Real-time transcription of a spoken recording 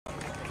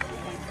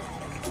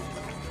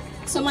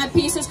So my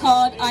piece is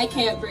called I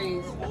Can't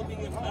Breathe.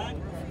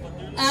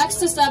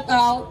 Asked to step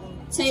out,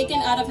 taken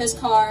out of his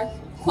car,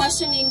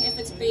 questioning if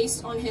it's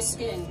based on his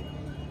skin.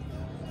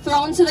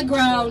 Thrown to the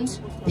ground,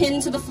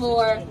 pinned to the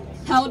floor,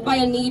 held by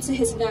a knee to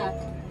his neck.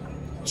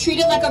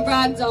 Treated like a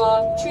rag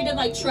doll, treated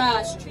like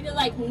trash, treated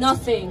like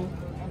nothing.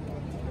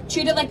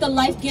 Treated like the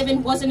life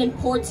given wasn't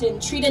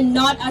important, treated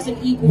not as an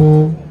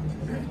equal.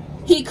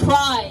 He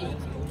cried,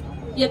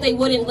 yet they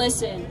wouldn't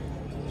listen.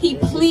 He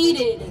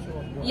pleaded,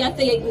 yet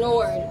they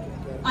ignored.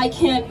 I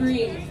can't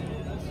breathe.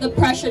 The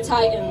pressure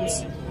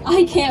tightens.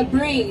 I can't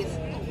breathe.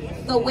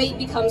 The weight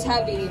becomes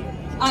heavy.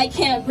 I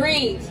can't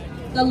breathe.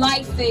 The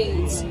light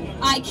fades.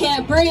 I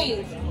can't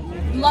breathe.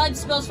 Blood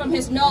spills from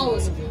his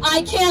nose.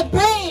 I can't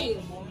breathe.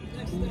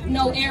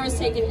 No air is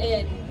taken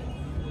in.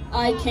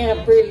 I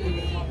can't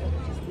breathe.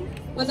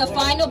 With a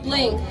final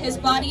blink, his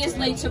body is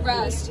laid to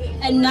rest.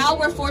 And now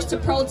we're forced to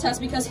protest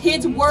because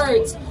his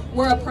words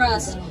were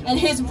oppressed and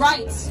his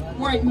rights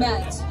weren't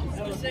met.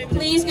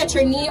 Please get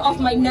your knee off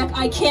my neck.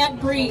 I can't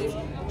breathe.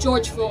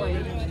 George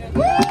Floyd.